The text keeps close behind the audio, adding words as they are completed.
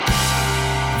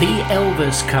The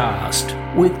Elvis Cast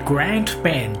with Grant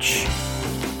Bench.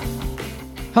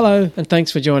 Hello, and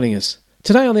thanks for joining us.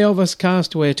 Today on the Elvis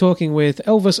Cast, we're talking with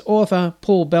Elvis author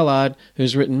Paul Belard,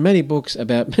 who's written many books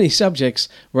about many subjects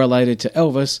related to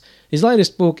Elvis. His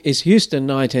latest book is Houston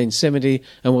 1970,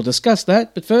 and we'll discuss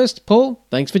that. But first, Paul,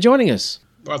 thanks for joining us.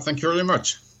 Well, thank you very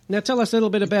much. Now tell us a little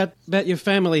bit about your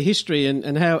family history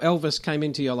and how Elvis came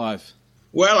into your life.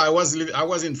 Well, I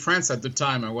was in France at the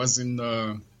time. I was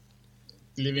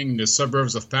living in the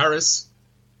suburbs of Paris.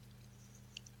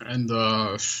 And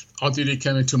how did he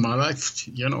come into my life?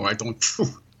 I don't.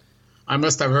 I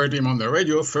must have heard him on the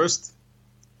radio first,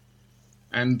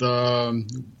 and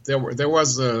there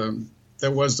was a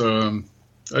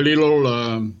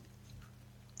little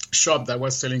shop that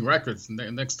was selling records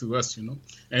next to us,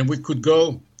 and we could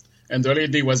go. And the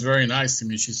lady was very nice to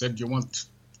me. She said,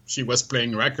 She was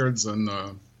playing records and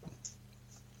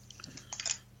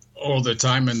all the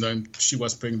time, and then she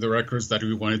was playing the records that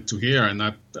we wanted to hear. And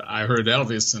I heard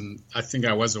Elvis, and I think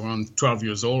I was around 12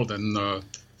 years old, and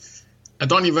I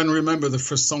don't even remember the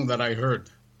first song that I heard.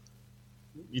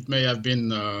 It may have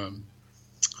been, I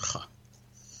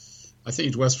think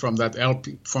it was from that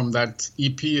LP, from that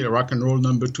EP, Rock and Roll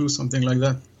Number 2, something like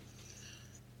that.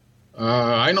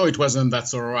 I know it wasn't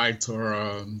That's All Right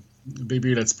or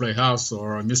Baby Let's Play House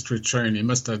or Mystery Train. It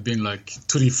must have been like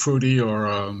Tutti Frutti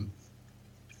or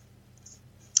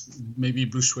maybe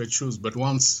Blue Suede Shoes. But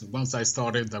once I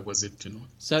started, that was it,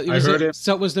 So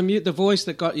it was the voice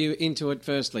that got you into it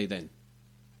firstly then?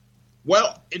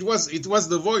 Well, it was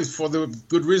the voice for the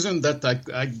good reason that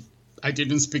I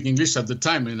didn't speak English at the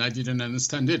time and I didn't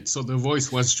understand it. So the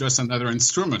voice was just another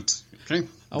instrument. Okay.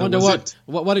 I wonder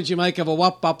what did you make of a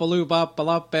wop bop a loo bop a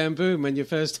lop bam boom when you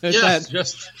first heard that?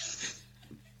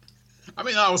 I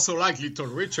mean, I also like Little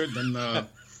Richard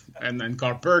and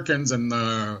Carl Perkins and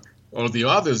all the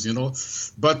others,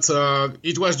 But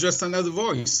it was just another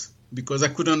voice because I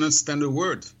couldn't understand a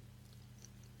word.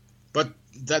 But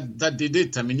that did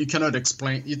it. I mean, you cannot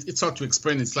explain. It's hard to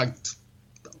explain. It's like,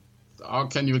 how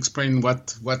can you explain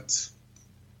what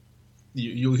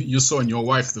you saw in your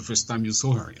wife the first time you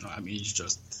saw her? I mean, it's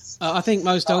just. I think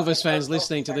most Elvis fans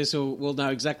listening to this will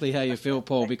know exactly how you feel,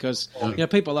 Paul, because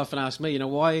people often ask me,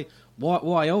 why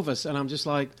Elvis, and I'm just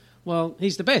like, well,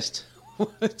 he's the best.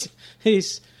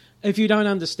 If you don't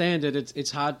understand it,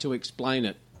 it's hard to explain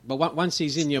it. But once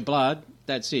he's in your blood,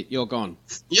 that's it. You're gone.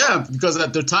 Yeah, because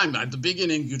at the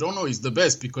beginning, you don't know he's the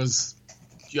best because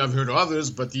you have heard others,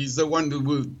 but he's the one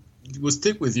who will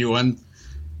stick with you. And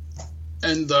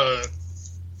I've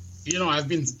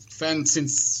been fan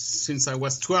since I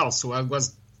was 12, so I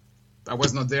was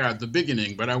not there at the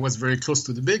beginning, but I was very close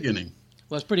to the beginning.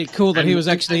 Well, it's pretty cool that he was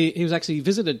actually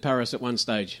visited Paris at one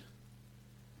stage.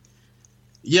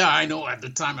 Yeah, I know. At the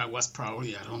time, I was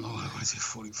probably, I don't know, I was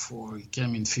 44. He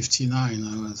came in 59.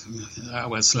 I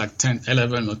was like 10,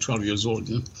 11 or 12 years old.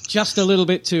 Just a little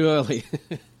bit too early.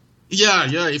 Yeah.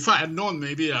 If I had known,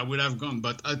 maybe I would have gone,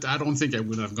 but I don't think I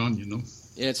would have gone,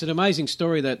 Yeah, it's an amazing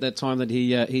story that time that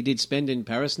he did spend in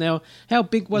Paris. Now, how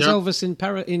big was Elvis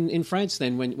in France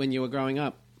then when you were growing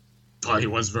up? Oh, he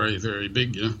was very, very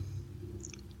big, yeah.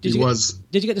 Did you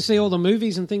get to see all the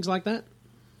movies and things like that?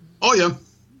 Oh, yeah.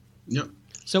 Yeah.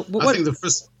 So I think the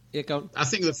first. Yeah, go on. I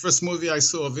think the first movie I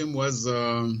saw of him was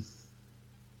probably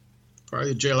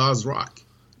Jailhouse Rock.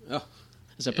 Oh,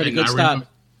 that's a pretty good start.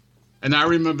 I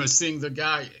remember seeing the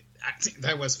guy. I think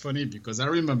that was funny because I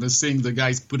remember seeing the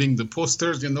guys putting the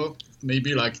posters.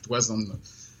 Maybe like it was on.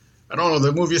 I don't know.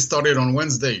 The movie started on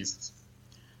Wednesdays,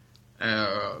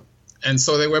 and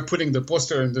so they were putting the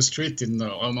poster in the street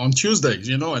on Tuesdays.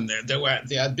 And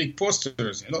they had big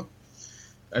posters.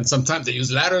 And sometimes they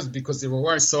used ladders because they were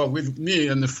white. So with me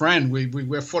and a friend, we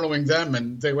were following them,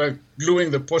 and they were gluing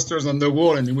the posters on the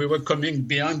wall, and we were coming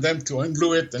behind them to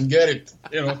unglue it and get it.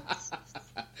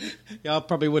 Yeah, I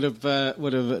probably would have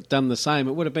done the same.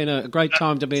 It would have been a great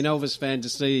time to be an Elvis fan to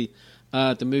see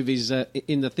the movies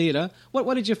in the theatre.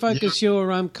 What did you focus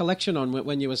your collection on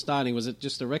when you were starting? Was it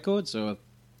just the records or?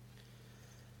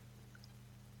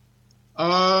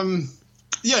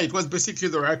 Yeah, it was basically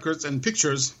the records and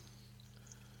pictures.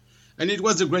 And it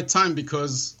was a great time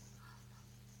because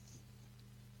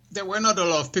there were not a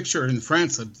lot of pictures in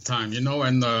France at the time,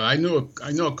 and I know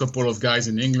a couple of guys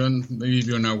in England,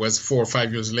 maybe when I was 4 or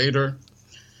 5 years later,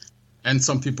 and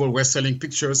some people were selling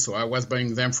pictures, so I was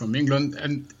buying them from England,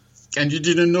 and you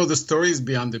didn't know the stories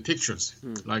behind the pictures,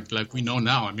 like we know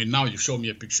now. I mean, now you show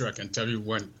me a picture, I can tell you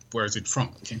where is it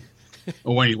from, okay?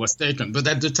 Or when it was taken. But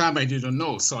at the time, I didn't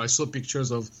know, so I saw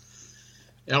pictures of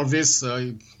Elvis.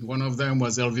 One of them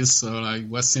was Elvis. I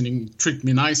was singing "Treat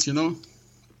Me Nice," in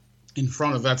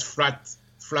front of that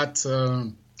flat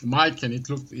mic, and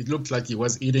it looked like he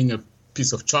was eating a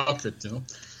piece of chocolate,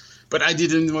 But I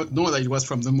didn't know that it was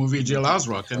from the movie Jailhouse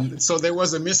Rock, and so there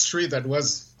was a mystery that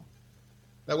was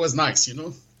nice,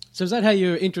 So is that how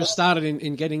your interest started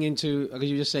in getting into? Because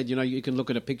you just said you can look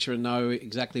at a picture and know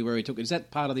exactly where he took it. Is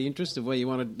that part of the interest of where you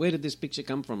wanted? Where did this picture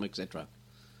come from, etc.?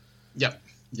 Yeah,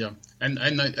 and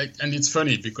it's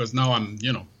funny because now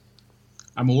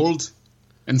I'm old,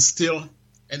 and still,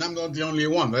 and I'm not the only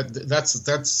one. That's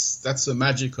the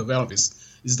magic of Elvis.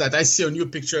 Is that I see a new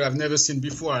picture I've never seen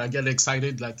before. I get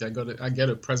excited like I get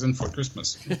a present for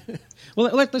Christmas.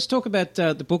 Well, let's talk about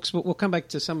the books. We'll come back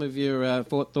to some of your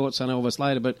thoughts on Elvis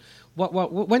later. But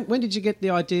when did you get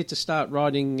the idea to start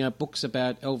writing books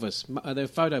about Elvis? They're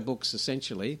photo books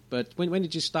essentially. But when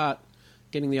did you start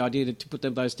getting the idea to put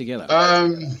those together?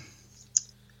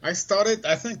 I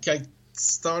think I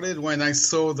started when I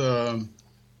saw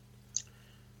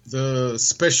the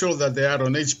special that they had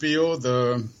on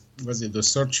HBO. Was it The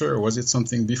Searcher, or was it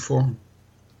something before?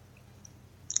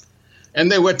 And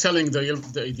they were telling the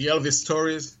Elvis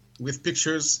stories with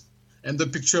pictures, and the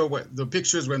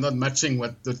pictures were not matching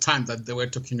what the time that they were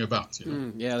talking about.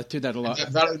 Yeah, they do that a lot.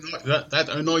 That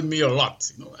annoyed me a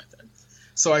lot.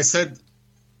 So I said,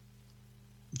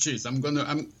 "Geez, I'm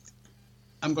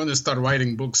gonna start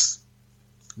writing books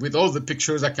with all the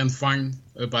pictures I can find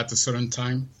about a certain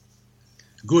time."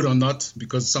 Good or not,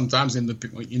 because sometimes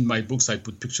in my books I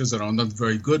put pictures that are not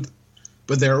very good,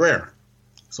 but they're rare,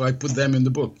 so I put them in the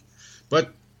book.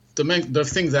 But the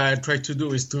thing that I try to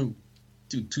do is to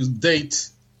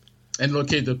date and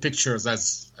locate the pictures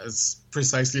as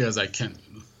precisely as I can.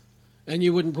 And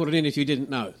you wouldn't put it in if you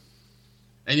didn't know.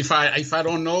 And if I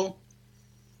don't know,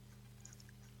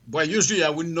 well, usually I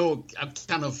wouldn't know.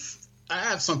 I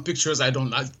have some pictures I don't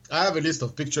like. I have a list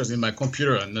of pictures in my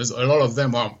computer, and there's a lot of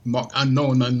them are marked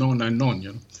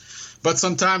unknown. But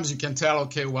sometimes you can tell,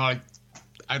 okay, well,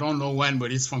 I don't know when,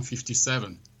 but it's from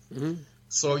 57. Mm-hmm.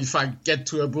 So if I get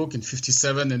to a book in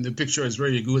 57 and the picture is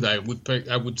really good, I would put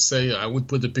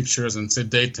the pictures and say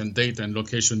date and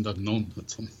location not known.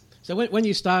 So when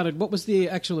you started, what was the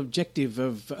actual objective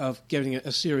of getting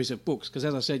a series of books? Because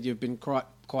as I said, you've been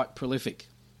quite prolific.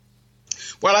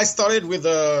 Well, I started with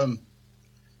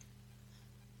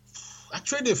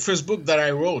actually, the first book that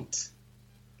I wrote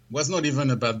was not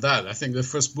even about that. I think the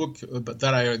first book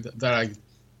that I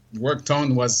worked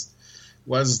on was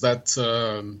that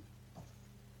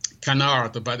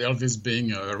canard about Elvis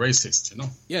being a racist.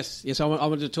 Yes. I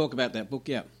wanted to talk about that book.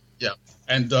 Yeah. Yeah,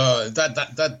 and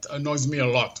that annoys me a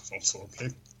lot also. Okay,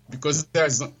 because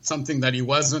there's something that he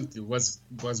wasn't. He was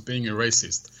being a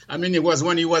racist. I mean, it was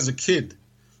when he was a kid,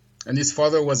 and his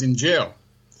father was in jail.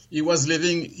 He was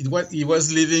living. He was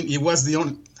the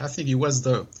only. I think he was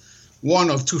the one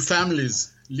of two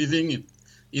families living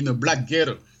in a black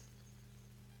ghetto.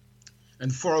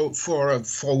 And for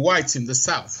whites in the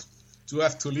South to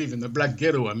have to live in a black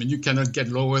ghetto, I mean, you cannot get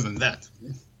lower than that.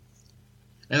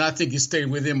 And I think he stayed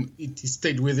with him. He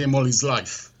stayed with him all his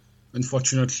life,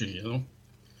 unfortunately,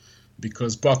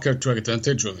 because Parker took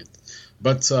advantage of it.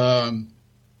 But so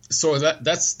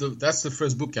that's the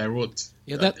first book I wrote.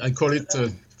 Yeah, I call it.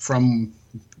 From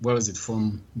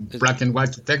black and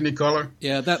white to Technicolor.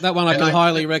 Yeah, that one I can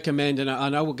highly recommend, and I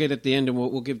know we'll get at the end and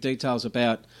we'll give details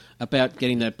about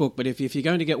getting that book. But if you're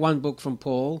going to get one book from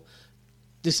Paul,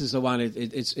 this is the one.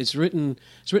 It's written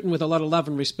with a lot of love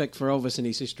and respect for Elvis and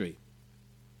his history.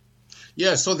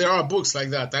 Yeah, so there are books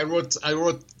like that. I wrote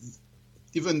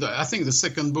even I think the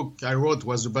second book I wrote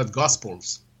was about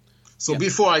Gospels. So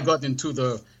before I got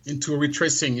into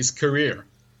retracing his career.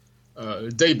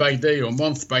 Day by day or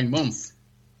month by month,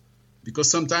 because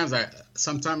sometimes I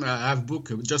have book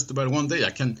just about one day.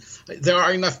 There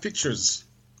are enough pictures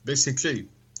basically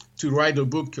to write a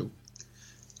book to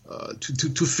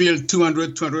fill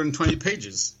 220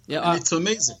 pages. Yeah, it's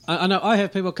amazing. I know. I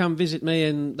have people come visit me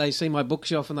and they see my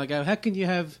bookshelf and they go, "How can you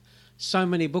have so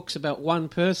many books about one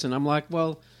person?" I'm like,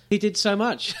 "Well, he did so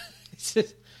much,"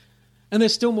 and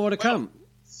there's still more to come.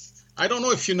 I don't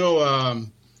know if you know.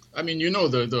 I mean,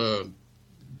 the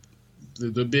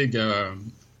big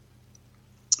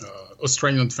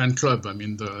Australian fan club. I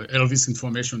mean, the Elvis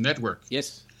Information Network.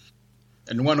 Yes.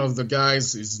 And one of the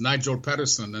guys is Nigel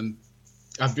Patterson, and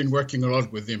I've been working a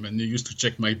lot with him, and he used to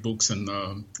check my books, and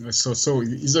so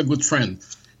he's a good friend.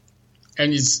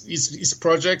 And his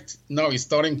project now he's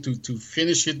starting to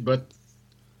finish it, but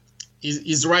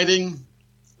he's writing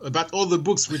about all the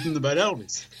books written about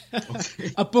Elvis.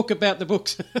 Okay. A book about the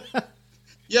books.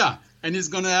 Yeah, and it's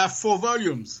going to have 4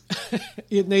 volumes.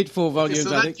 You'd need 4 volumes,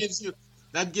 so I think.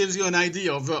 that gives you an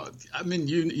idea of. I mean,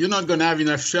 you're not going to have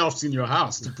enough shelves in your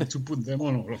house to put them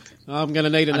on. Okay. I'm going to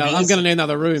need another. I'm going to need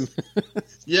another room.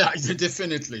 Yeah,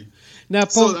 definitely. Now,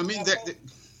 Paul, so I mean,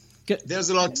 there's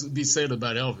a lot to be said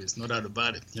about Elvis, no doubt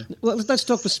about it. Yeah. Well, let's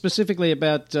talk specifically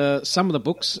about some of the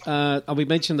books. We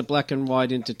mentioned the black and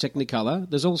white into Technicolor.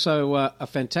 There's also a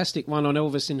fantastic one on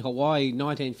Elvis in Hawaii,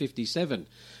 1957.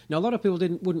 Now, a lot of people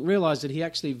wouldn't realise that he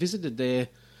actually visited there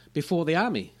before the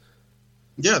army.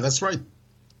 Yeah, that's right.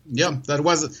 Yeah, that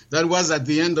was at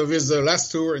the end of his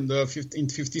last tour in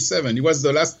 57. It was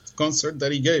the last concert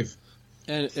that he gave.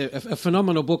 And a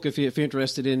phenomenal book if you're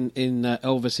interested in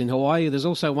Elvis in Hawaii. There's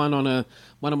also one on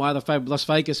one of my other favourite, Las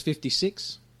Vegas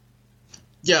 56.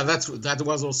 Yeah, that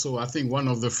was also, I think, one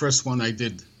of the first one I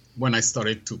did when I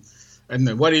started to.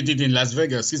 And what he did in Las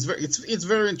Vegas is it's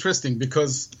very interesting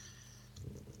because,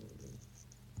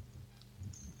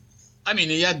 I mean,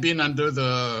 he had been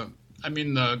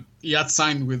he had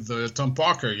signed with Tom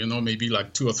Parker, maybe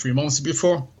like 2 or 3 months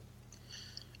before.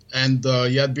 And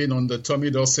he had been on the Tommy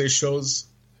Dorsey shows.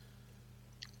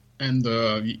 And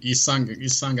he sang,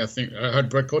 I think,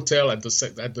 Heartbreak Hotel at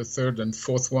the third and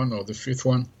fourth one or the fifth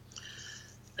one.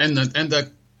 And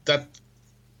that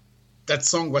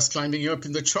song was climbing up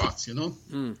in the charts, And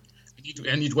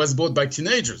it was bought by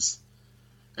teenagers.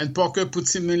 And Parker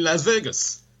puts him in Las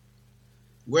Vegas,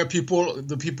 where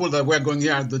the people that were going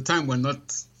there at the time were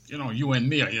not, you and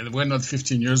me, we're not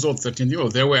 15 years old, 13 years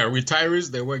old. They were retirees.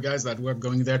 They were guys that were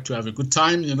going there to have a good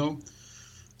time, and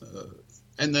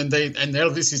then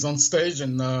Elvis is on stage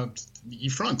and he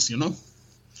flunks,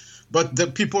 But the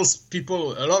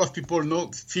a lot of people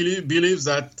believe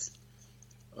that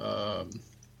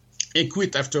he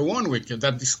quit after 1 week,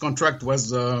 that this contract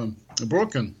was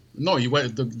broken. No,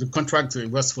 the contract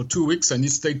was for 2 weeks and he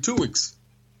stayed 2 weeks.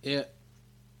 Yeah.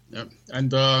 Yeah,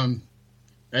 and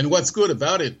what's good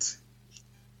about it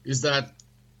is that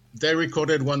they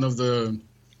recorded one of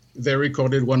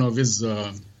his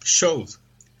shows,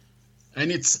 and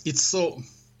it's so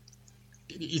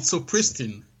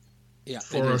pristine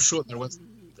for a show that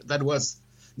was,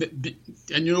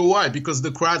 and you know why? Because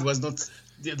the crowd was not,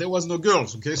 there was no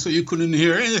girls, okay, so you couldn't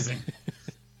hear anything.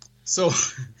 So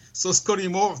Scotty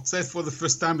Moore said for the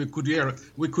first time we could hear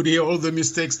all the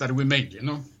mistakes that we made,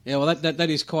 Yeah, well, that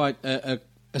is quite a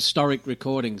historic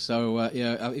recording. So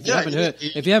if you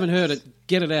haven't heard it,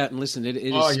 get it out and listen. It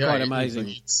is quite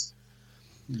amazing.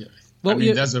 Well,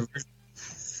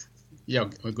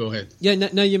 go ahead. Yeah,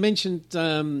 now you mentioned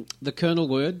the Colonel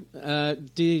word.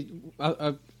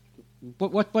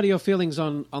 What are your feelings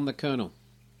on the Colonel?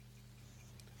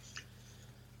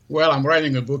 Well, I'm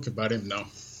writing a book about him now.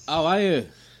 Oh, are you?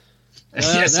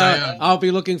 Yes, I am. I'll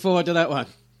be looking forward to that one.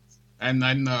 And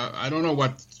I don't know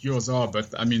what yours are,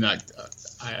 but I mean, I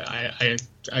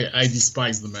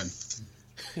despise the man.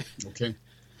 Okay.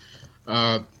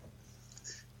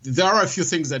 There are a few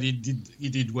things that he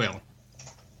did well,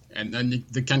 and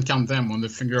they can count them on the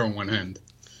finger on one hand.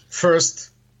 First,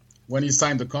 when he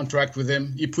signed the contract with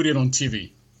him, he put it on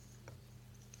TV.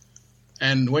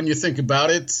 And when you think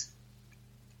about it,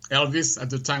 Elvis at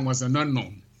the time was an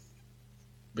unknown,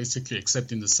 basically,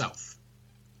 except in the South.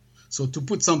 So to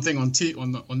put something on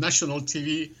national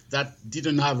TV that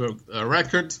didn't have a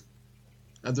record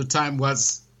at the time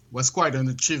was quite an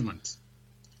achievement.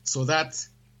 So that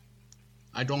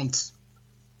I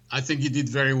think he did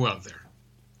very well there.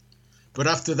 But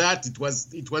after that, it was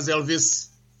Elvis'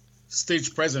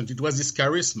 stage presence. It was his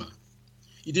charisma.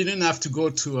 He didn't have to go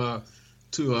to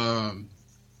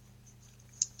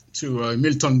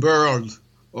Milton Berle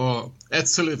or Ed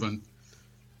Sullivan.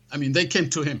 I mean, they came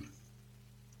to him.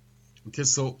 Okay,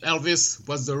 so Elvis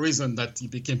was the reason that he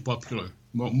became popular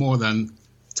more than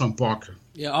Tom Parker.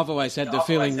 Yeah, I've always had the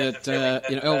feeling that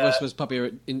Elvis was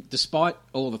popular despite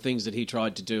all the things that he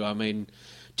tried to do. I mean,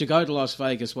 to go to Las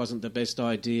Vegas wasn't the best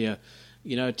idea.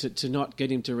 To not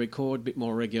get him to record a bit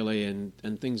more regularly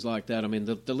and things like that. I mean,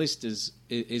 the list is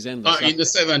endless. In the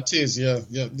 70s, yeah.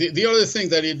 The other thing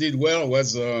that he did well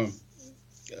was, he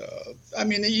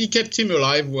kept him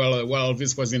alive while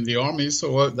Elvis was in the army,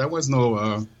 so that was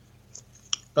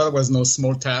no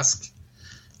small task.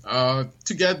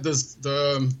 To get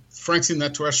the Frank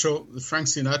Sinatra show, the Frank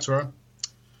Sinatra,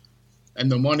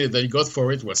 and the money they got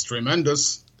for it was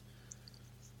tremendous.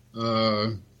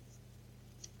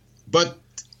 But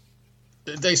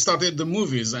they started the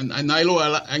movies, and I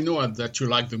know that you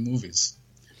like the movies,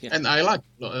 and I like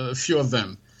a few of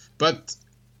them. But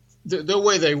the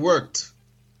way they worked,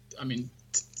 I mean,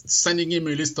 sending him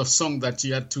a list of songs that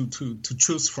he had to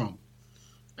choose from,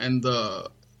 and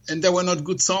they were not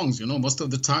good songs, most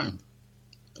of the time.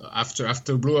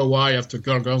 after Blue Hawaii, after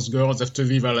Girls, after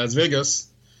Viva Las Vegas,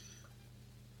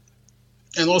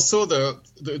 and also the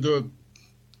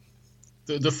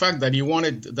fact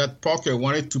that Parker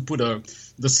wanted to put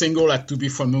the single had to be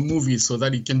from a movie so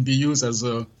that it can be used as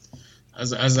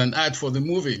an ad for the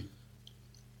movie.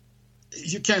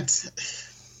 You can't.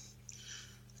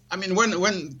 I mean,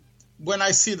 when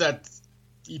I see that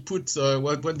he put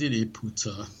what did he put?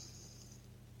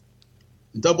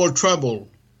 Double Trouble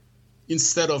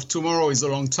instead of Tomorrow Is a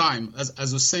Long Time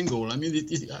as a single. I mean,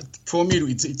 for me,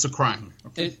 it's a crime.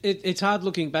 Okay? It's hard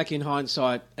looking back in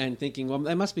hindsight and thinking, well,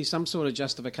 there must be some sort of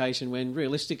justification when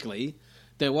realistically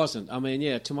there wasn't. I mean,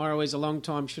 yeah, Tomorrow Is a Long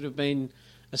Time should have been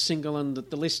a single, and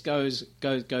the list goes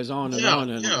on and on.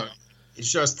 And yeah.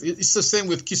 It's the same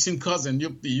with Kissing Cousin.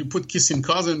 You put Kissing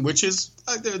Cousin, which is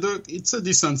it's a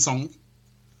decent song.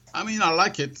 I mean, I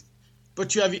like it.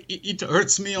 But you have it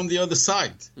hurts me on the other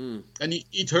side, and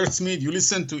it hurts me. You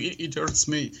listen to it, it hurts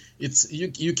me. It's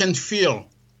you can feel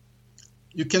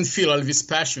Elvis'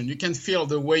 passion. You can feel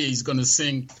the way he's gonna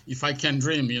sing "If I Can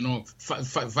Dream."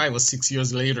 5 or 6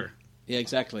 years later. Yeah,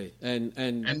 exactly. And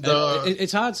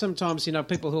it's hard sometimes.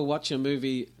 People who watch a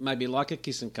movie maybe like a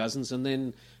Kissing Cousins, and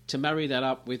then to marry that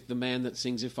up with the man that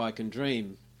sings "If I Can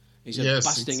Dream," he's just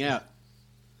busting out.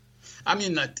 I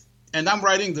mean. And I'm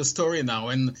writing the story now,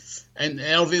 and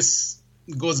Elvis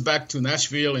goes back to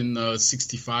Nashville in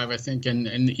 '65, I think,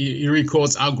 and he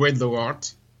records "How Great Thou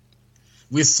Art"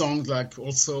 with songs like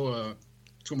also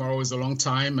 "Tomorrow Is a Long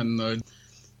Time," and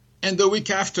the week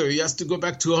after he has to go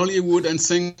back to Hollywood and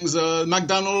sings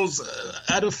 "McDonald's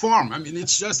at a Farm." I mean,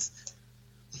 it's just,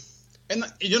 and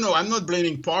I'm not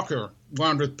blaming Parker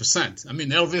 100%. I mean,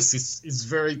 Elvis is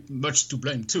very much to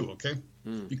blame too. Okay.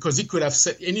 Because he could have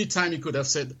said, anytime he could have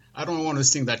said, I don't want to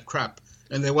sing that crap.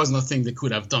 And there was nothing they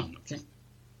could have done, okay?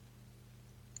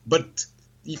 But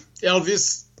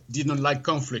Elvis didn't like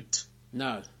conflict.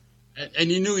 No. And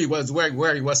he knew he was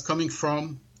where he was coming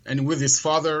from and with his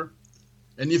father.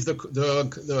 And if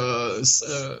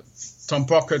Tom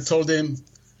Parker told him,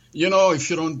 if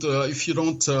you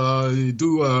don't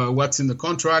do what's in the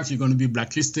contract, you're going to be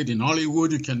blacklisted in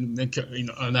Hollywood. You can make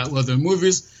other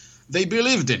movies. They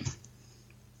believed him.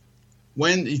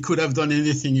 When he could have done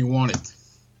anything he wanted.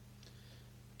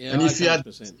 Yeah, and if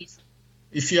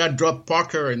he had dropped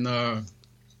Parker in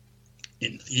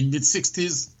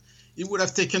mid-60s, it would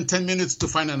have taken 10 minutes to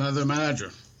find another manager.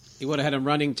 He would have had him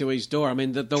running to his door. I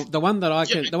mean, the one that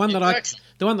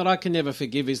I can never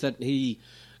forgive is that he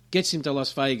gets him to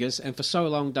Las Vegas and for so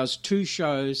long does 2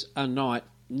 shows a night,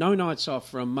 no nights off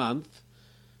for a month.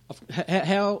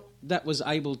 How that was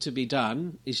able to be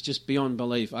done is just beyond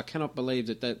belief. I cannot believe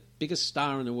that biggest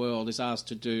star in the world is asked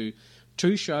to do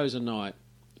 2 shows a night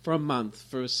for a month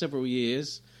for several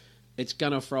years. It's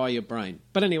gonna fry your brain.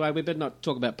 But anyway, we better not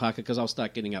talk about Parker because I'll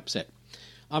start getting upset.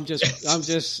 I'm just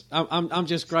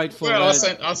grateful. Well,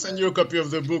 I'll send you a copy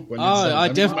of the book when I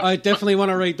definitely want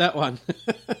to read that one.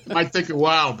 It might take a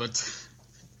while, but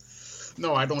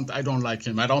no, I don't like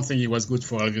him. I don't think he was good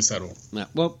for Elvis at all. No.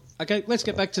 Well, okay, let's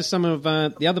get back to some of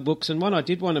the other books. And one I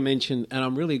did want to mention, and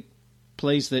I'm really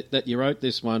pleased that you wrote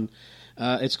this one.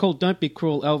 It's called Don't Be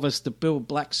Cruel, Elvis, the Bill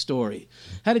Black Story.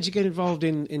 How did you get involved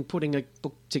in putting a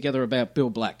book together about Bill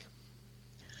Black?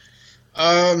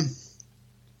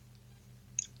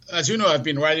 As you know, I've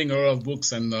been writing a lot of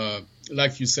books, and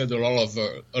like you said, a lot of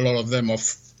them are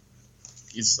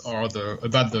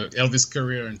about the Elvis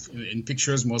career in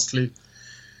pictures mostly.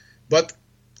 But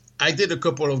I did a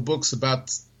couple of books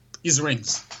about his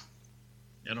rings,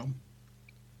 and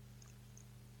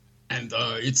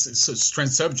it's a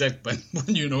strange subject, but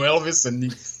when you know Elvis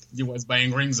and he was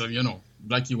buying rings,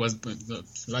 like he was,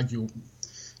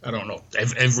 I don't know,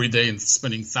 every day and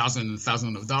spending thousands and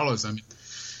thousands of dollars. I mean,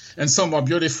 and some are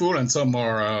beautiful and some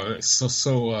are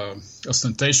so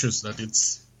ostentatious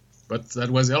but that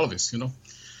was Elvis,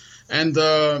 And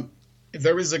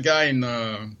there is a guy in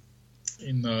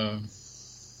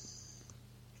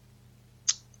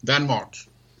Denmark.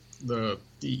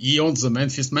 He owns the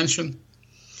Memphis Mansion,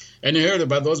 and he heard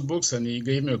about those books, and he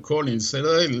gave me a call and he said,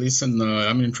 "Hey, listen,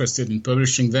 I'm interested in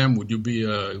publishing them. Would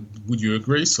you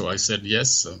agree?" So I said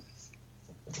yes.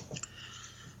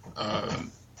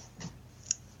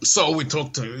 So we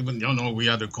talked. We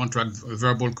had a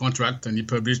verbal contract, and he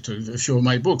published a few of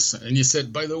my books. And he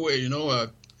said, "By the way,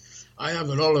 I have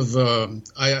a lot of.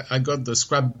 I got the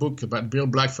scrapbook about Bill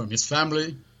Black from his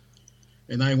family,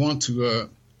 and I want to."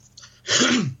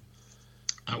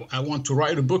 I want to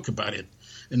write a book about it.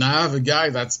 And I have a guy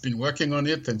that's been working on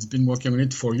it and has been working on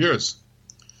it for years.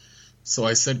 So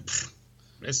I said,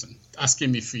 listen, ask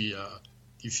him if he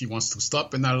wants to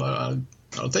stop, and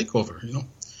I'll take over,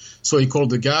 So he called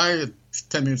the guy.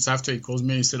 10 minutes after, he calls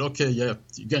me. He said, "Okay, yeah,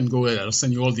 you can go ahead. I'll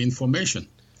send you all the information."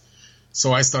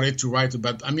 So I started to write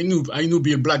about. I knew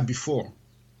Bill Black before,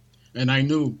 and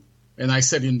I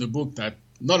said in the book that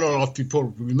not a lot of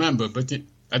people remember, but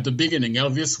at the beginning,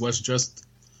 Elvis was just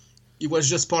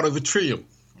part of a trio.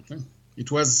 Okay?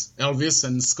 It was Elvis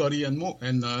and Scotty and Moore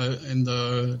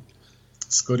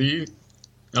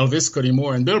Elvis, Scotty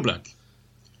Moore, and Bill Black,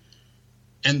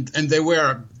 and they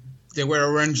were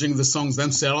arranging the songs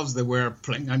themselves. They were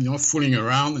playing, fooling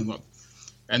around,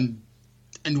 and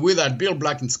without Bill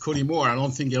Black and Scotty Moore, I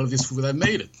don't think Elvis would have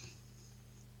made it.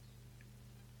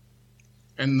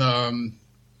 And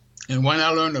when I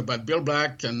learned about Bill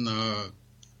Black and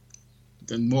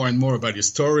then more and more about his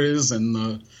stories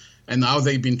and how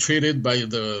they've been treated by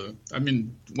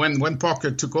when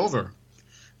Parker took over,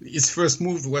 his first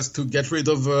move was to get rid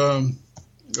of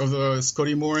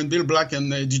Scotty Moore and Bill Black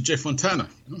and DJ Fontana.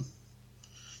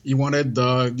 He wanted,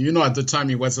 at the time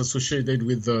he was associated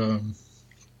with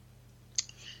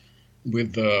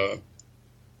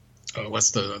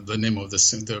what's the name of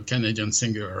the Canadian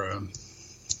singer?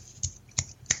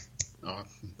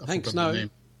 Hank Snow.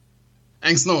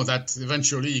 Hank Snow. That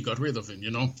eventually he got rid of him,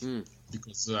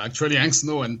 because actually Hank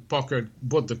Snow and Parker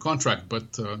bought the contract,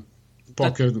 but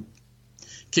Parker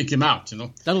kicked him out.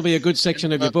 That'll be a good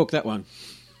section of your book. That one.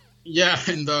 Yeah,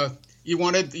 and he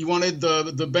wanted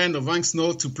the band of Hank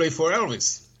Snow to play for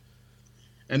Elvis,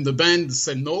 and the band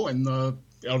said no, and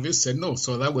Elvis said no,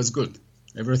 so that was good.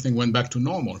 Everything went back to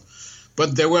normal,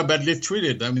 but they were badly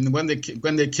treated. When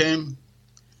they came,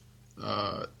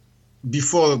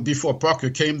 before Parker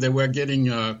came, they were getting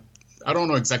I don't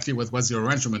know exactly what was the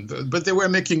arrangement, but they were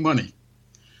making money,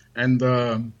 and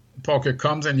Parker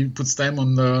comes and he puts them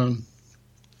on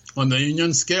the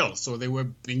union scale, so they were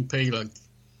being paid like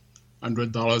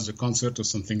 $100 a concert or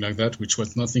something like that, which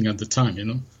was nothing at the time,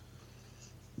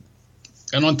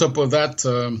 And on top of that,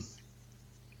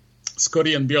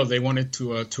 Scotty and Bill, they wanted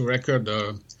to record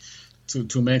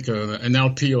to make an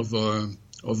LP of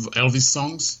Elvis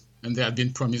songs, and they had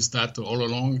been promised that all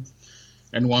along.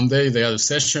 And one day they had a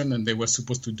session, and they were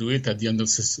supposed to do it. At the end of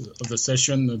the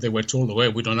session, they were told,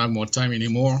 "Well, we don't have more time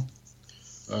anymore.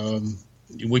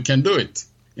 We can do it."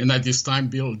 And at this time,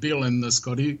 Bill and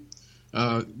Scotty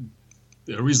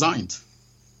resigned.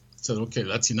 Said, "Okay,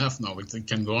 that's enough now. We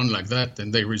can go on like that,"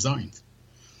 and they resigned.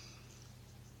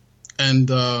 And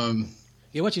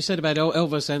what you said about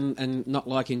Elvis and not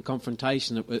liking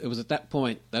confrontation, it was at that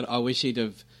point that I wish he'd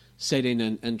have set in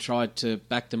and tried to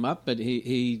back them up, but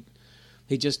he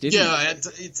just didn't. Yeah,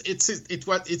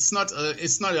 it's not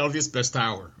Elvis' best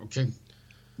hour, okay?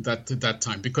 That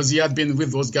time, because he had been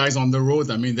with those guys on the road.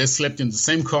 They slept in the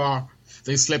same car,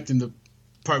 they slept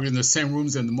probably in the same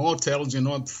rooms in the motels,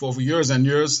 for years and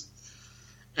years,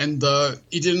 and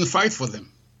he didn't fight for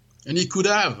them. And he could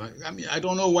have. I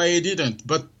don't know why he didn't.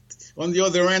 But on the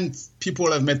other end,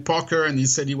 people have met Parker, and he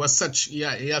said he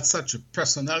had such a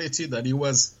personality that he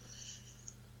was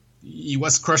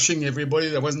crushing everybody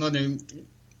that was not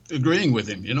agreeing with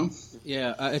him.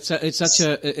 Yeah, it's such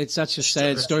a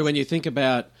sad story when you think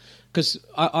about, because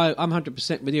I'm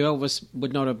 100% with you. Elvis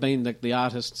would not have been the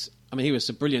artist. He was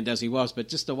so brilliant as he was, but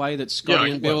just the way that Scotty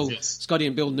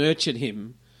and Bill nurtured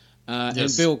him. Yes.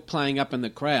 And Bill playing up in the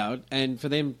crowd, and for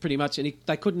them pretty much, and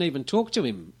they couldn't even talk to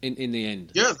him in the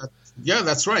end. Yeah,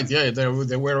 that's right. Yeah, they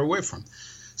were away from.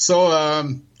 So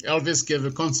Elvis gave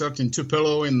a concert in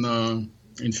Tupelo in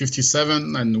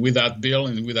 '57, and without Bill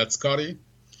and without Scotty,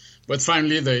 but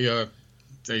finally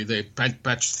they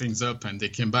patched things up and they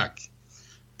came back.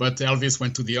 But Elvis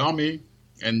went to the army,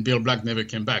 and Bill Black never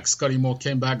came back. Scotty Moore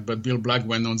came back, but Bill Black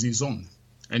went on his own,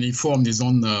 and he formed his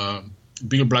own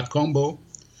Bill Black combo.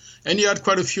 And he had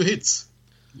quite a few hits.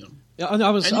 Yeah, I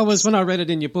was when I read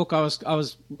it in your book, I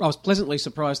was pleasantly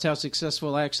surprised how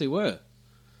successful they actually were.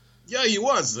 Yeah, he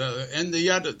was, and he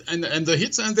had and the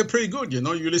hits, and they're pretty good.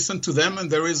 You listen to them, and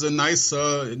there is a nice,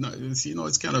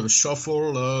 it's kind of a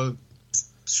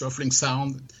shuffling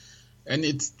sound, and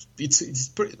it's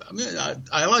pretty.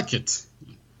 I like it,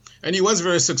 and he was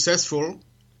very successful.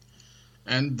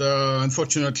 And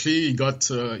unfortunately, he got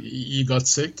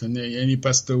sick, and he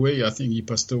passed away. I think he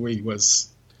passed away. He was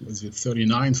it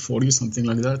 39, 40, something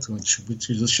like that, which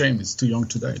is a shame. It's too young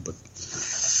to die. But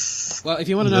well, if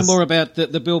you want to know more about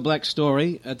the Bill Black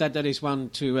story, that is one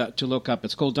to look up.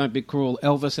 It's called "Don't Be Cruel,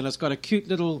 Elvis," and it's got a cute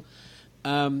little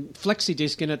flexi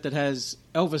disc in it that has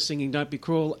Elvis singing "Don't Be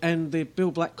Cruel" and the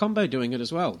Bill Black combo doing it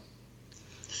as well.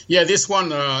 Yeah, this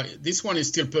one is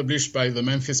still published by the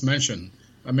Memphis Mansion.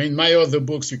 I mean, my other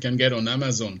books you can get on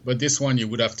Amazon, but this one you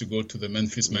would have to go to the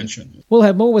Memphis Mansion. We'll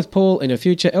have more with Paul in a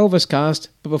future Elvis cast,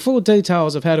 but for full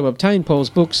details of how to obtain Paul's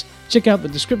books, check out the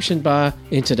description bar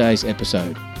in today's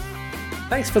episode.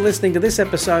 Thanks for listening to this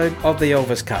episode of the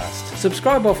Elvis Cast.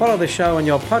 Subscribe or follow the show on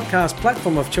your podcast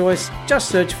platform of choice. Just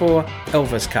search for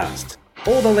Elvis Cast.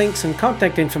 All the links and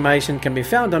contact information can be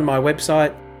found on my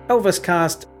website,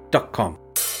 elviscast.com.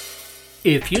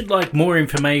 If you'd like more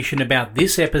information about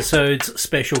this episode's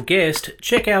special guest,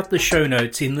 check out the show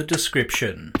notes in the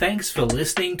description. Thanks for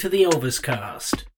listening to the Elvis Cast.